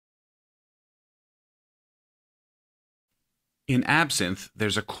In Absynth,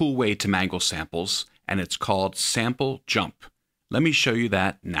 there's a cool way to mangle samples, and it's called sample jump. Let me show you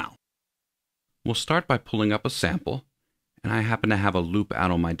that now. We'll start by pulling up a sample, and I happen to have a loop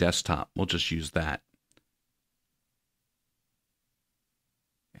out on my desktop. We'll just use that.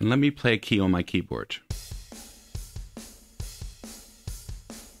 And let me play a key on my keyboard.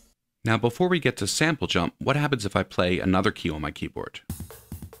 Now before we get to sample jump, what happens if I play another key on my keyboard?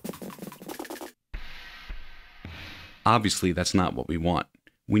 Obviously, that's not what we want.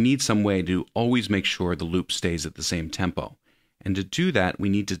 We need some way to always make sure the loop stays at the same tempo. And to do that, we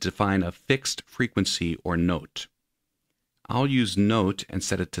need to define a fixed frequency or note. I'll use note and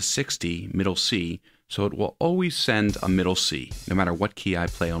set it to 60, middle C, so it will always send a middle C, no matter what key I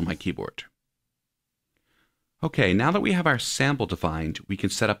play on my keyboard. Okay, now that we have our sample defined, we can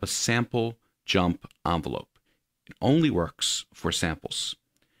set up a sample jump envelope. It only works for samples.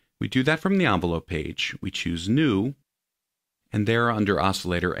 We do that from the envelope page. We choose New, and there under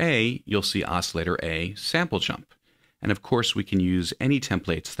Oscillator A, you'll see Oscillator A sample jump. And of course, we can use any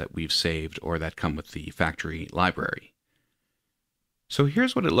templates that we've saved or that come with the factory library. So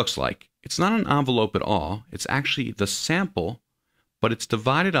here's what it looks like. It's not an envelope at all. It's actually the sample, but it's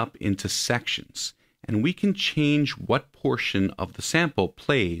divided up into sections. And we can change what portion of the sample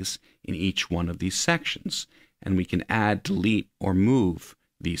plays in each one of these sections. And we can add, delete, or move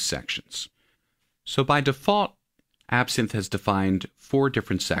these sections. So by default, Absynth has defined 4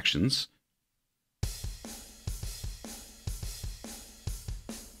 different sections.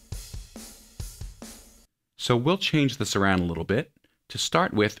 So we'll change this around a little bit. To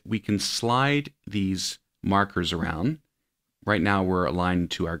start with, we can slide these markers around. Right now we're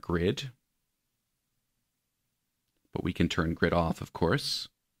aligned to our grid, but we can turn grid off, of course.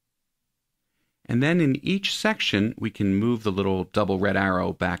 And then in each section, we can move the little double red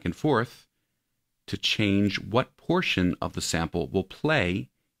arrow back and forth to change what portion of the sample will play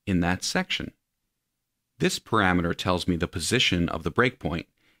in that section. This parameter tells me the position of the breakpoint,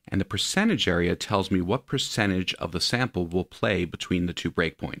 and the percentage area tells me what percentage of the sample will play between the 2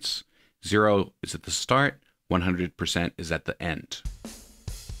 breakpoints. 0 is at the start, 100% is at the end.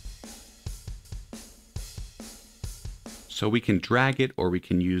 So we can drag it or we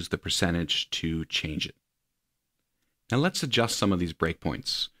can use the percentage to change it. Now let's adjust some of these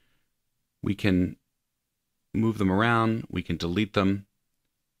breakpoints. We can move them around, we can delete them.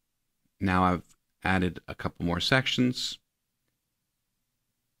 Now I've added a couple more sections.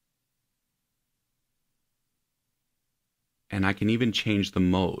 And I can even change the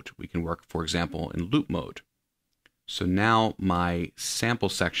mode. We can work, for example, in loop mode. So now my sample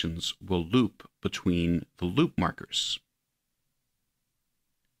sections will loop between the loop markers.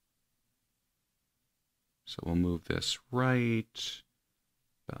 So we'll move this right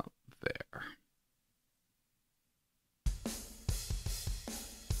about there.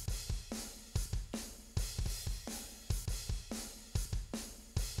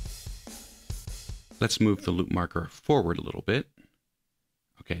 Let's move the loop marker forward a little bit.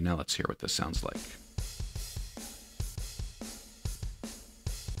 Okay, now let's hear what this sounds like.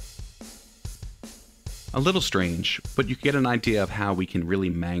 A little strange, but you get an idea of how we can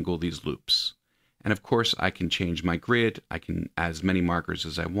really mangle these loops. And of course, I can change my grid, I can add as many markers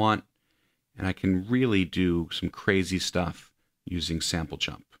as I want, and I can really do some crazy stuff using sample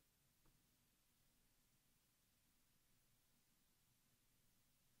jump.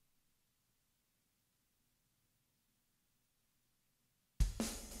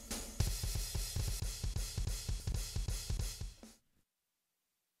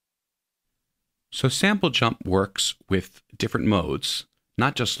 So sample jump works with different modes,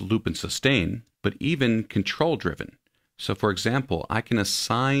 not just loop and sustain, but even control driven. So for example, I can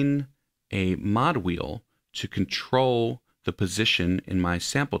assign a mod wheel to control the position in my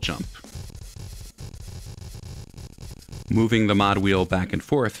sample jump. Moving the mod wheel back and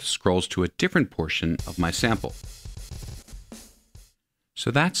forth scrolls to a different portion of my sample. So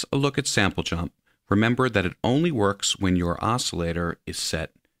that's a look at sample jump. Remember that it only works when your oscillator is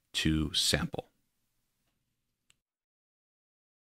set to sample.